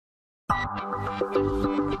I'm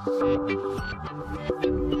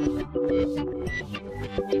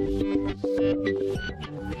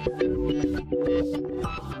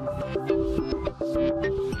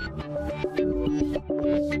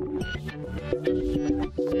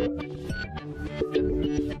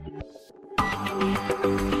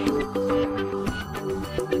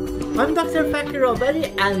Dr. Fakir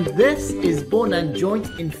Roberi, and this is bone and joint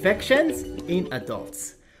infections in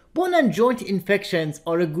adults. Bone and joint infections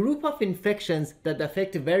are a group of infections that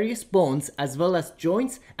affect various bones as well as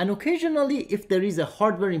joints, and occasionally if there is a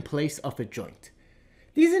hardware in place of a joint.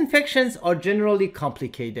 These infections are generally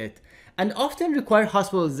complicated and often require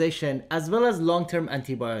hospitalization as well as long-term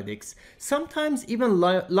antibiotics, sometimes even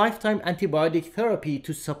lifetime antibiotic therapy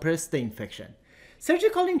to suppress the infection.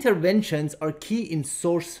 Surgical interventions are key in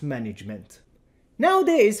source management.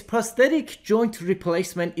 Nowadays, prosthetic joint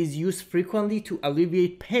replacement is used frequently to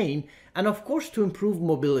alleviate pain and of course to improve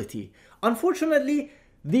mobility. Unfortunately,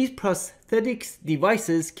 these prosthetics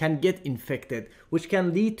devices can get infected, which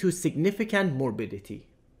can lead to significant morbidity.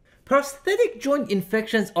 Prosthetic joint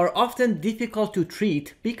infections are often difficult to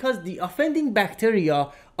treat because the offending bacteria,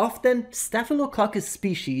 often Staphylococcus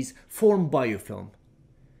species, form biofilm.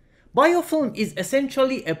 Biofilm is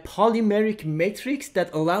essentially a polymeric matrix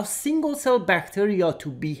that allows single-cell bacteria to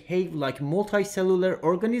behave like multicellular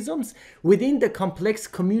organisms within the complex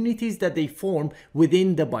communities that they form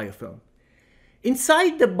within the biofilm.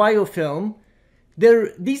 Inside the biofilm,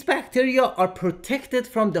 these bacteria are protected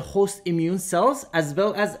from the host immune cells as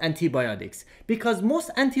well as antibiotics, because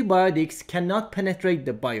most antibiotics cannot penetrate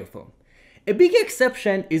the biofilm. A big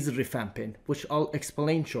exception is rifampin, which I'll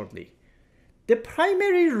explain shortly. The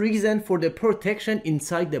primary reason for the protection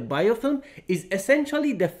inside the biofilm is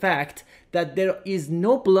essentially the fact that there is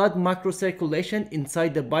no blood microcirculation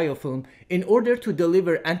inside the biofilm in order to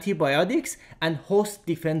deliver antibiotics and host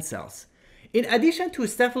defense cells. In addition to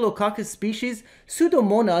Staphylococcus species,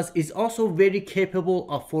 Pseudomonas is also very capable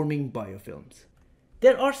of forming biofilms.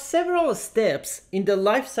 There are several steps in the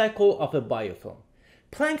life cycle of a biofilm.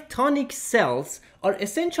 Planktonic cells are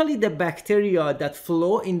essentially the bacteria that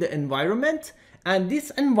flow in the environment, and this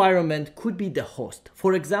environment could be the host,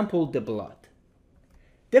 for example, the blood.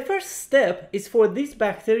 The first step is for these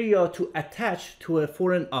bacteria to attach to a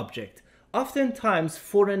foreign object, oftentimes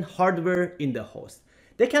foreign hardware in the host.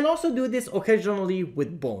 They can also do this occasionally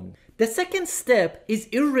with bone. The second step is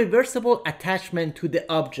irreversible attachment to the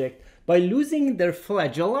object by losing their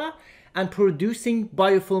flagella and producing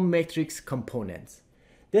biofilm matrix components.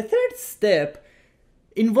 The third step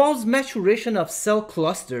involves maturation of cell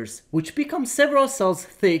clusters, which become several cells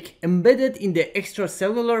thick, embedded in the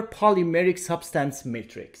extracellular polymeric substance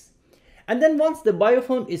matrix. And then once the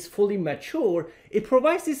biofilm is fully mature, it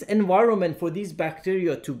provides this environment for these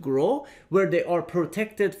bacteria to grow, where they are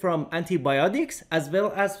protected from antibiotics as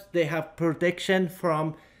well as they have protection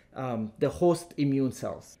from the host immune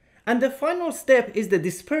cells. And the final step is the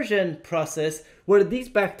dispersion process, where these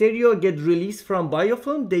bacteria get released from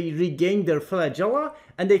biofilm, they regain their flagella,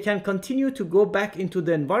 and they can continue to go back into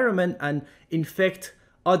the environment and infect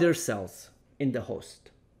other cells in the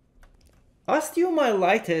host.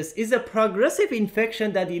 Osteomyelitis is a progressive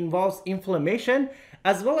infection that involves inflammation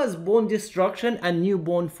as well as bone destruction and new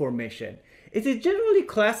bone formation. It is generally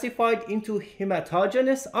classified into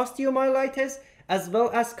hematogenous osteomyelitis as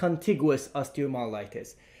well as contiguous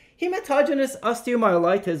osteomyelitis. Hematogenous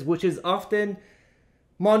osteomyelitis, which is often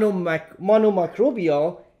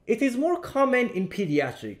monomicrobial, it is more common in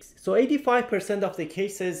pediatrics. So 85% of the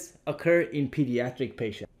cases occur in pediatric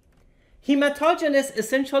patients. Hematogenous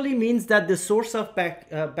essentially means that the source of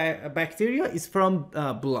bacteria is from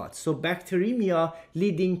blood, so bacteremia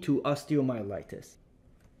leading to osteomyelitis.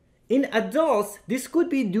 In adults, this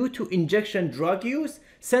could be due to injection drug use,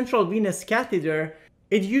 central venous catheter.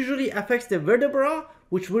 It usually affects the vertebra,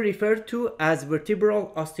 which we refer to as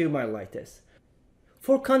vertebral osteomyelitis.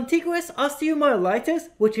 For contiguous osteomyelitis,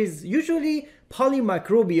 which is usually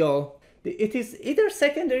polymicrobial, it is either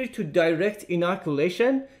secondary to direct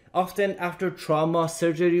inoculation, often after trauma,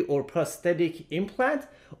 surgery, or prosthetic implant,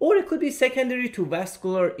 or it could be secondary to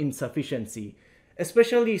vascular insufficiency,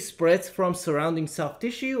 especially spreads from surrounding soft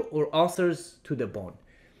tissue or ulcers to the bone.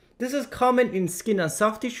 This is common in skin and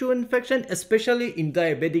soft tissue infection, especially in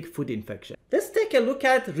diabetic foot infection. Let's take a look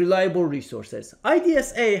at reliable resources.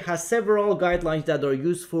 IDSA has several guidelines that are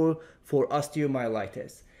useful for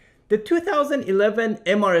osteomyelitis. The 2011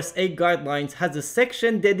 MRSA guidelines has a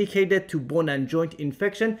section dedicated to bone and joint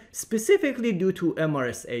infection specifically due to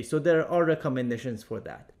MRSA, so there are recommendations for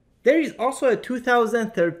that. There is also a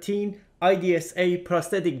 2013 IDSA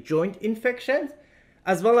prosthetic joint infection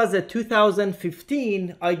as well as a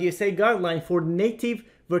 2015 IDSA guideline for native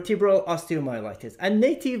vertebral osteomyelitis. And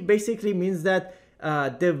native basically means that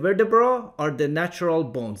the vertebra are the natural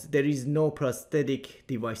bones. There is no prosthetic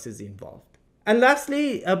devices involved. And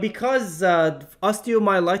lastly, because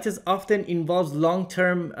osteomyelitis often involves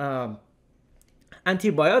long-term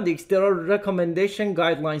antibiotics, there are recommendation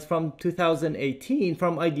guidelines from 2018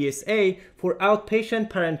 from IDSA for outpatient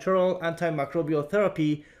parenteral antimicrobial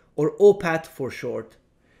therapy, or OPAT for short.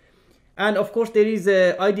 And of course, there is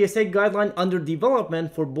a IDSA guideline under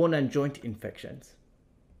development for bone and joint infections.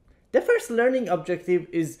 The first learning objective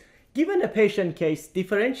is, given a patient case,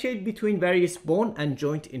 differentiate between various bone and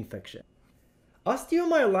joint infections.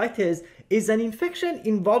 Osteomyelitis is an infection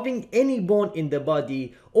involving any bone in the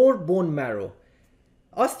body or bone marrow.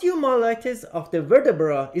 Osteomyelitis of the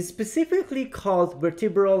vertebra is specifically called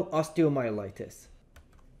vertebral osteomyelitis.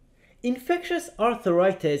 Infectious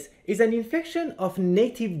arthritis is an infection of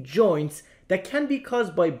native joints that can be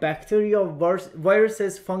caused by bacteria,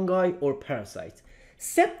 viruses, fungi, or parasites.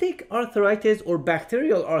 Septic arthritis or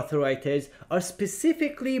bacterial arthritis are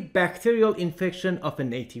specifically bacterial infection of a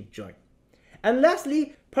native joint. And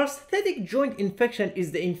lastly, prosthetic joint infection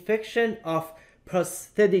is the infection of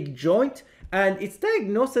prosthetic joint, and its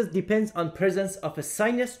diagnosis depends on presence of a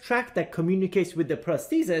sinus tract that communicates with the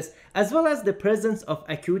prosthesis, as well as the presence of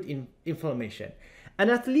acute inflammation.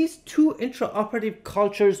 And at least 2 intraoperative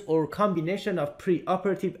cultures or combination of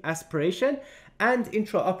preoperative aspiration and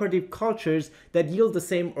intraoperative cultures that yield the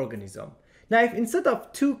same organism. Now, if instead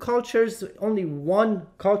of 2 cultures, only 1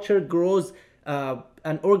 culture grows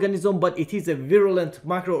an organism, but it is a virulent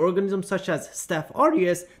microorganism such as Staph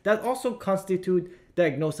aureus, that also constitute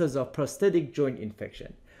diagnosis of prosthetic joint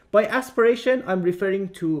infection. By aspiration, I'm referring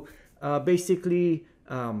to basically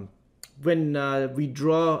when we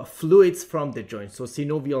draw fluids from the joint, so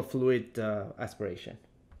synovial fluid aspiration.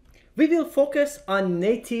 We will focus on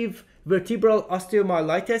native vertebral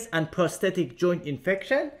osteomyelitis and prosthetic joint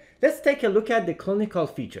infection. Let's take a look at the clinical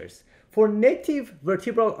features. For native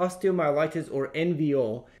vertebral osteomyelitis, or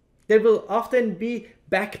NVO, there will often be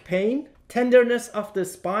back pain, tenderness of the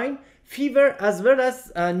spine, fever, as well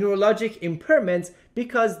as neurologic impairments,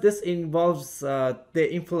 because this involves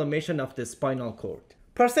the inflammation of the spinal cord.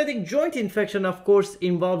 Prosthetic joint infection, of course,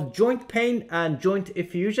 involves joint pain and joint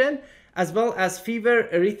effusion, as well as fever,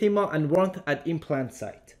 erythema, and warmth at implant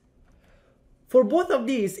site. For both of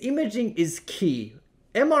these, imaging is key.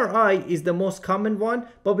 MRI is the most common one,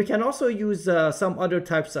 but we can also use some other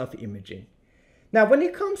types of imaging. Now, when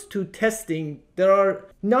it comes to testing, there are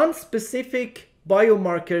non-specific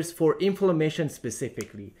biomarkers for inflammation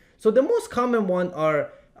specifically. So the most common one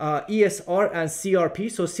are ESR and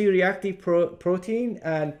CRP, so C-reactive protein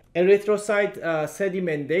and erythrocyte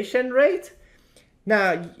sedimentation rate.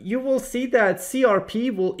 Now, you will see that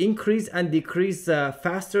CRP will increase and decrease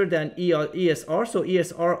faster than ESR. So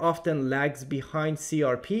ESR often lags behind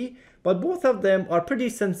CRP, but both of them are pretty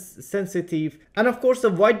sensitive. And of course,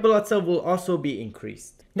 the white blood cell will also be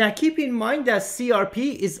increased. Now, keep in mind that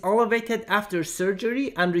CRP is elevated after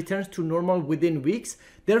surgery and returns to normal within weeks.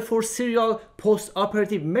 Therefore, serial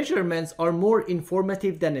post-operative measurements are more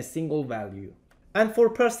informative than a single value. And for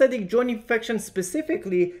prosthetic joint infection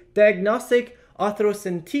specifically, diagnostic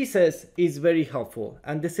arthrocentesis is very helpful,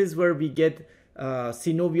 and this is where we get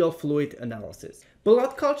synovial fluid analysis.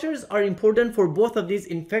 Blood cultures are important for both of these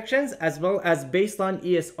infections, as well as baseline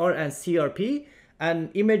ESR and CRP, and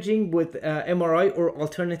imaging with MRI or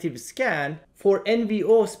alternative scan. For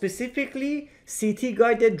NVO specifically,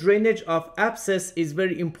 CT-guided drainage of abscess is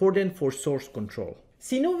very important for source control.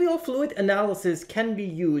 Synovial fluid analysis can be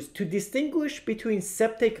used to distinguish between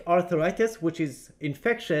septic arthritis, which is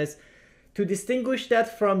infectious, to distinguish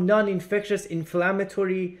that from non-infectious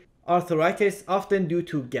inflammatory arthritis, often due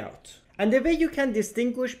to gout. And the way you can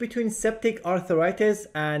distinguish between septic arthritis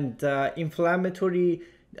and inflammatory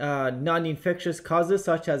non-infectious causes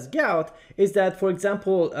such as gout is that, for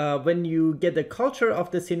example, when you get a culture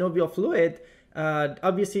of the synovial fluid,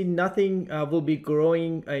 obviously nothing will be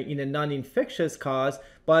growing in a non-infectious cause,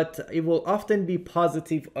 but it will often be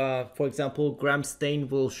positive. For example, Gram stain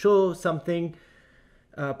will show something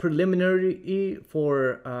preliminary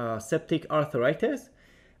for septic arthritis.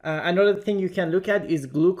 Another thing you can look at is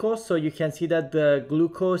glucose. So you can see that the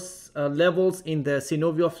glucose levels in the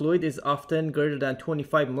synovial fluid is often greater than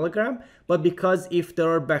 25 milligram. But because if there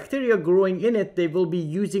are bacteria growing in it, they will be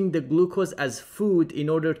using the glucose as food in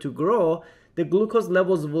order to grow. The glucose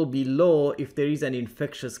levels will be low if there is an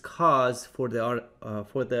infectious cause for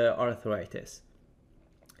the arthritis.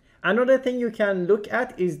 Another thing you can look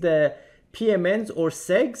at is the PMNs or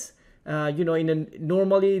SEGs.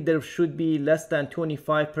 Normally there should be less than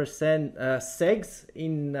 25% segs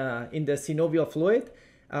in the synovial fluid.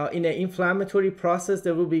 In an inflammatory process,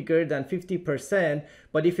 there will be greater than 50%,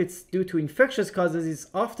 but if it's due to infectious causes, it's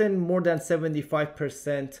often more than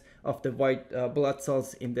 75% of the white blood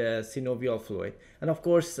cells in the synovial fluid. And of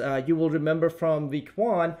course, you will remember from week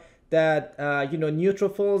 1 that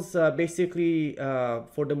neutrophils basically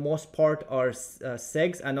for the most part are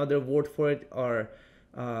segs. Another word for it are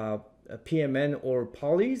PMN or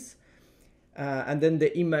polys. And then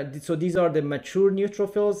so these are the mature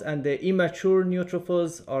neutrophils, and the immature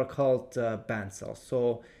neutrophils are called band cells.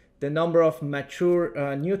 So the number of mature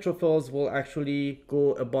neutrophils will actually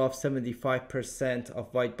go above 75%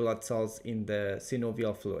 of white blood cells in the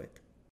synovial fluid.